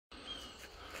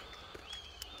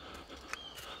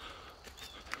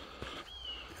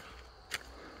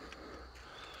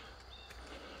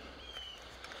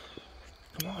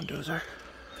on, Dozer.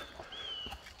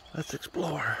 Let's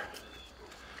explore.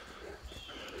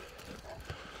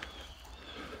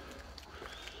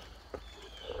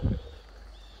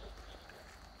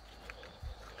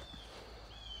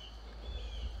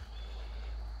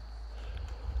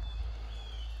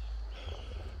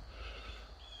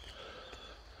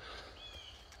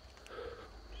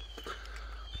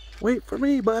 Wait for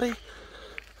me, buddy.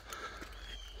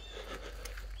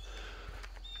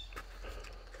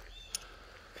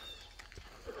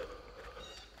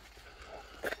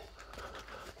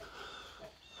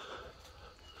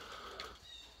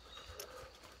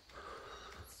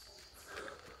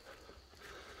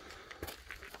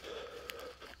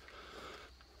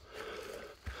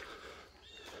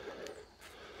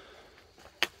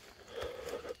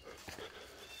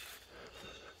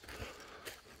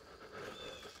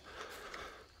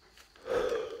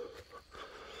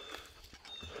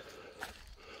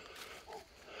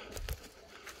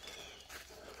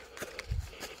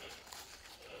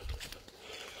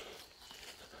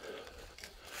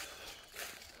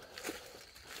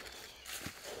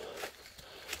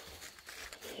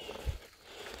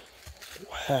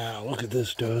 Wow, look at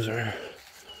this, Dozer.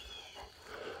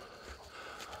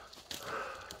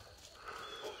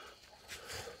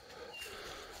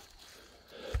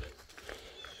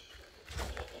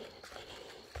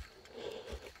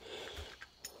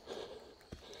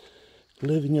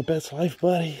 Living your best life,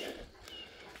 buddy.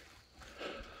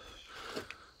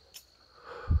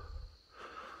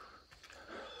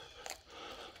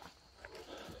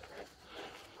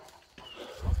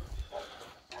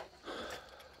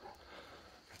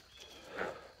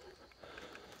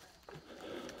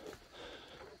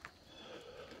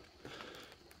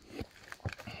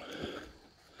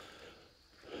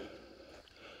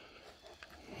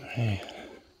 Man,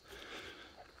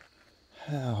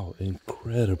 how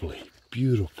incredibly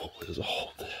beautiful is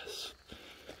all this.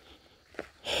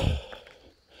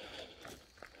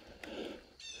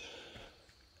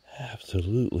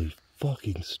 Absolutely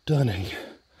fucking stunning.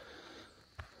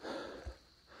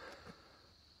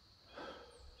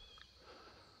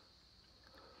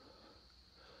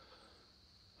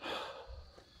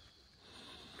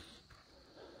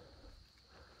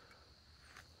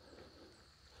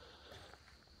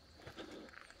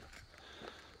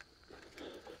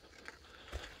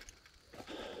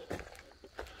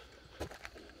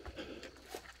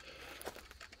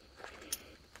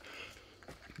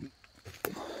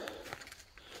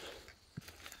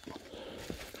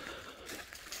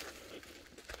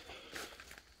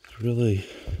 Really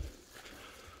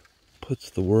puts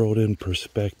the world in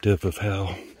perspective of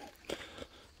how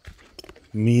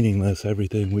meaningless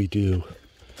everything we do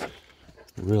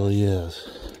really is.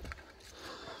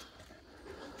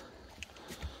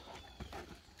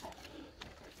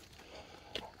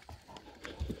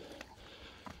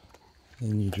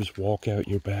 And you just walk out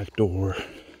your back door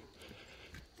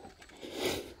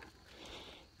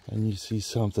and you see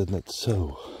something that's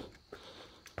so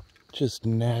just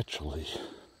naturally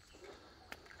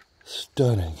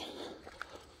stunning.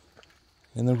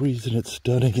 And the reason it's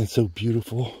stunning and so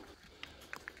beautiful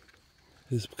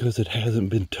is because it hasn't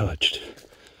been touched.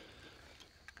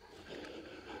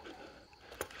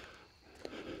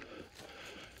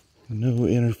 No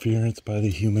interference by the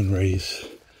human race.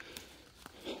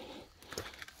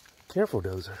 Careful,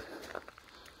 Dozer.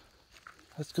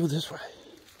 Let's go this way.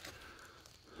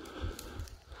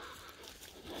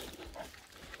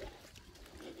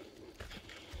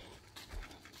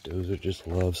 Dozer just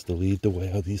loves to lead the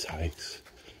way on these hikes.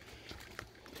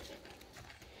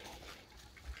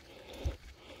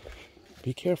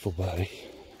 Be careful, buddy.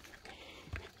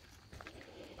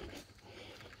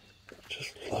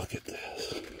 Just look at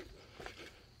this.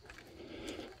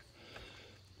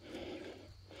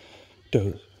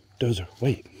 Dozer,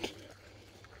 wait.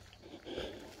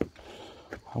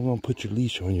 I'm gonna put your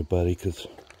leash on you, buddy, because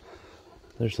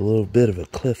there's a little bit of a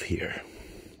cliff here.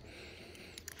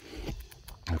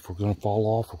 If we're gonna fall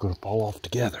off, we're gonna fall off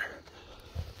together.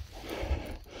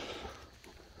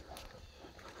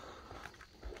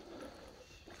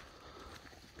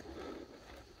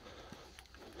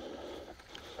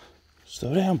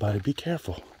 Slow down, buddy. Be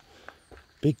careful.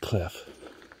 Big cliff.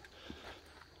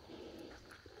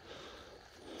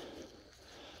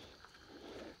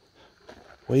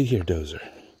 Wait here, Dozer.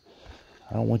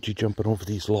 I don't want you jumping over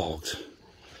these logs.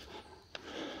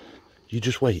 You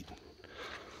just wait.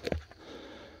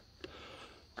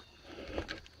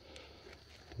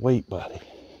 Wait, buddy.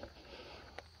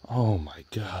 Oh my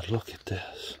God, look at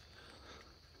this.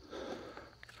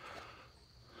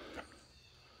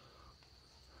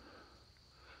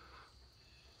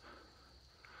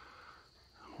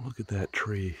 Look at that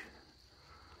tree.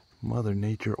 Mother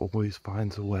Nature always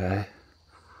finds a way.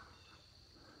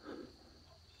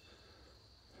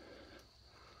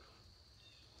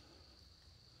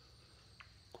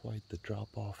 Quite the drop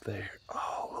off there.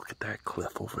 Oh, look at that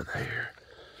cliff over there.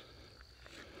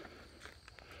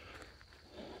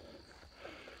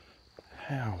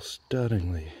 How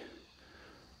stunningly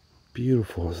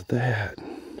beautiful is that?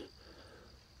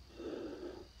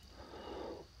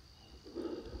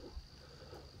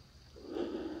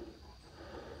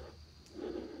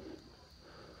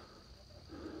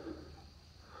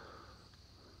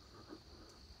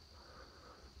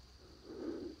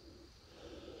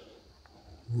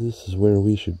 This is where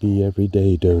we should be every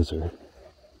day, Dozer.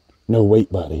 No,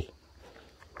 wait, buddy.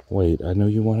 Wait, I know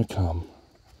you want to come.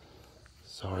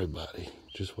 Sorry, buddy.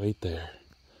 Just wait there.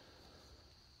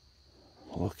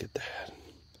 Look at that.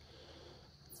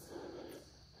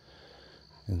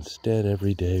 Instead,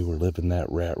 every day we're living that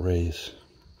rat race.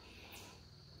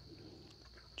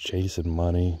 Chasing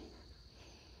money.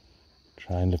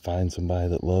 Trying to find somebody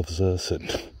that loves us. And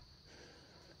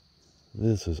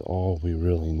this is all we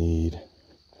really need.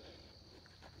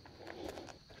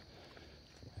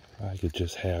 If I could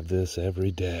just have this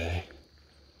every day,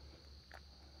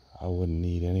 I wouldn't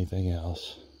need anything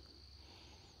else.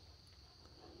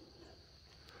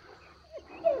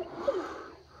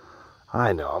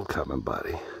 I know I'm coming,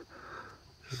 buddy.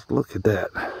 Just look at that.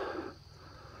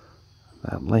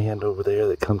 That land over there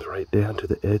that comes right down to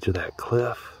the edge of that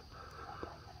cliff.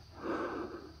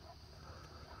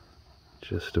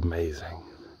 Just amazing.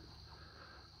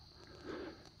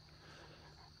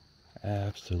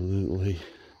 Absolutely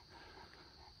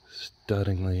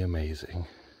stunningly amazing.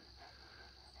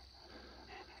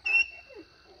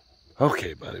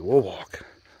 Okay, buddy, we'll walk.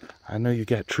 I know you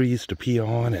got trees to pee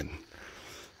on and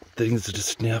things to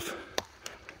sniff.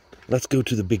 Let's go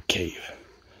to the big cave.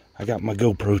 I got my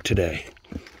GoPro today.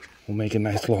 We'll make a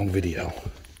nice long video.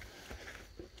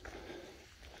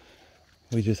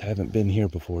 We just haven't been here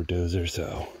before, Dozer,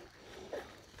 so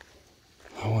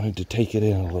I wanted to take it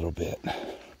in a little bit.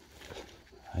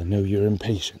 I know you're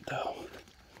impatient, though.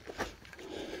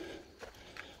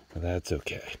 But that's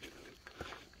okay.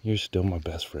 You're still my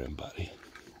best friend, buddy.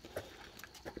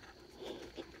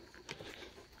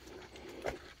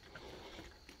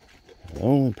 The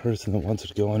only person that wants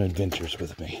to go on adventures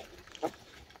with me.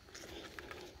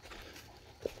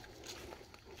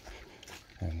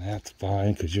 And that's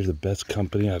fine, because you're the best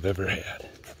company I've ever had.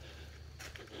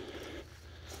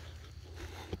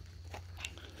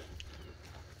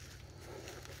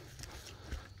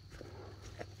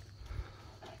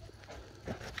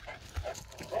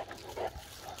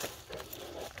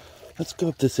 Let's go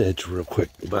up this edge real quick,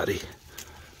 buddy.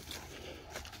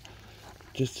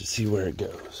 Just to see where it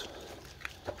goes.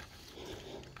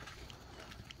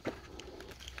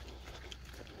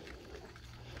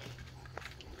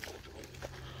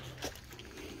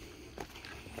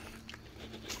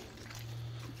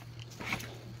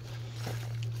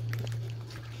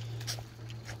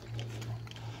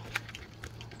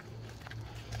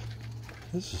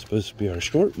 This is supposed to be our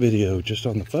short video just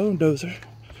on the phone, Dozer.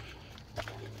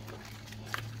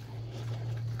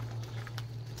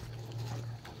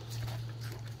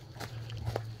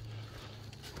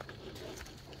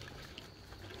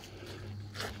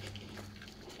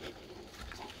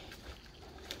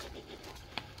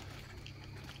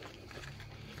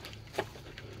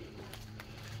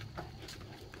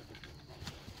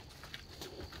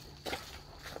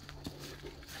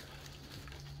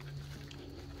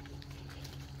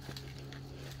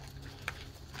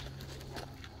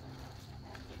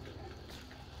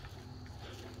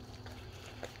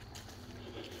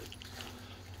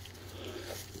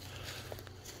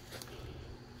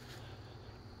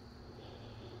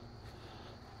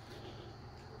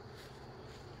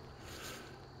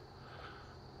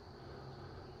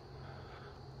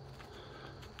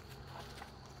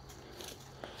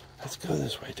 Let's go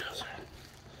this way, Dozer.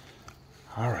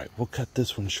 Alright, we'll cut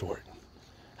this one short.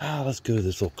 Let's go to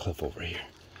this little cliff over here.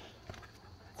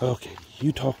 Okay,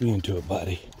 you talk me into it,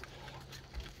 buddy.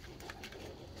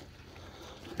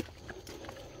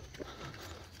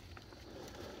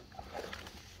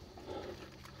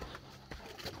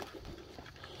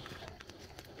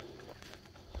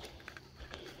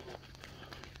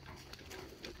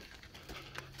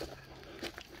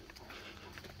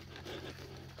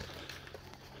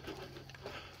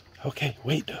 Okay,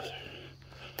 wait, Dozer.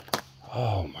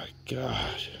 Oh my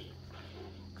gosh.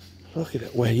 Look at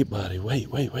it. Wait, buddy. Wait.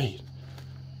 Wait,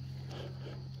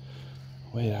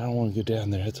 I don't want to go down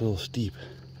there. It's a little steep.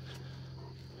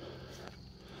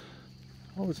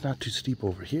 Oh, it's not too steep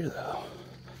over here, though.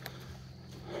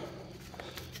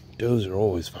 Dozer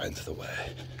always finds the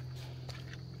way.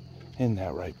 Isn't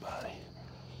that right, buddy?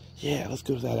 Yeah, let's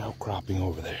go to that outcropping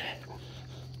over there.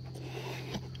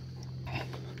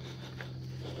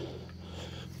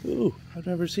 Ooh, I've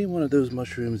never seen one of those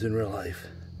mushrooms in real life.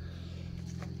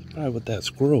 Probably what that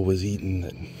squirrel was eating,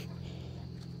 and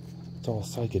it's all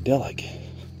psychedelic.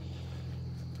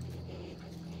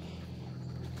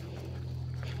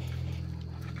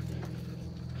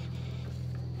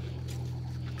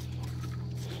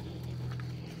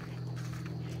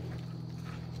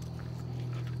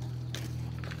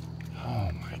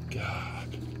 Oh my God.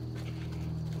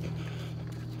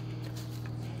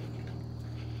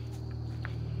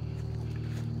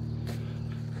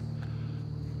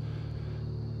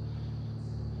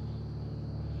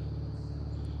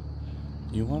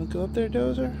 You want to go up there,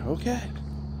 Dozer? Okay.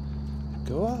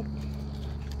 Go up.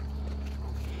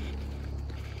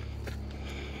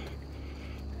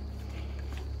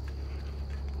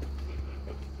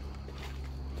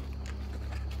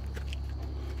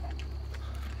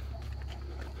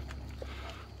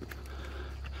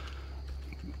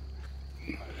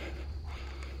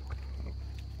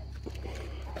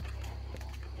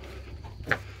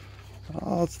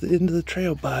 Oh, it's the end of the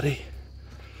trail, buddy.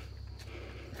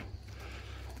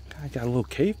 I got a little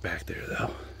cave back there,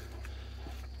 though.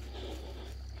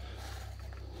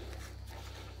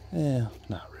 Yeah,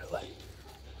 not really.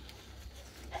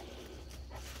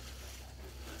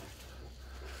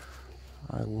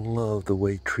 I love the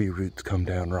way tree roots come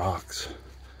down rocks.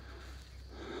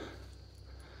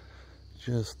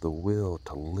 Just the will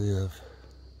to live.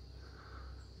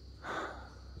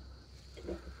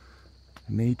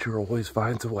 Nature always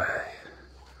finds a way.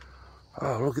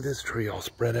 Oh, look at this tree all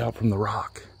spread out from the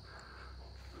rock.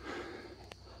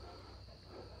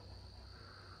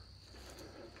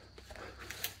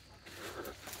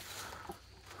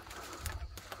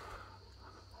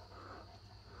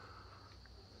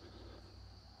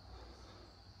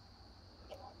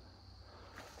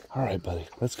 All right, buddy,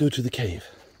 let's go to the cave.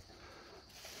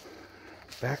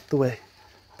 Back the way.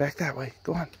 Back that way.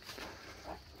 Go on.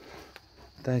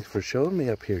 Thanks for showing me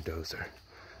up here, Dozer.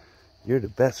 You're the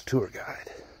best tour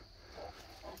guide.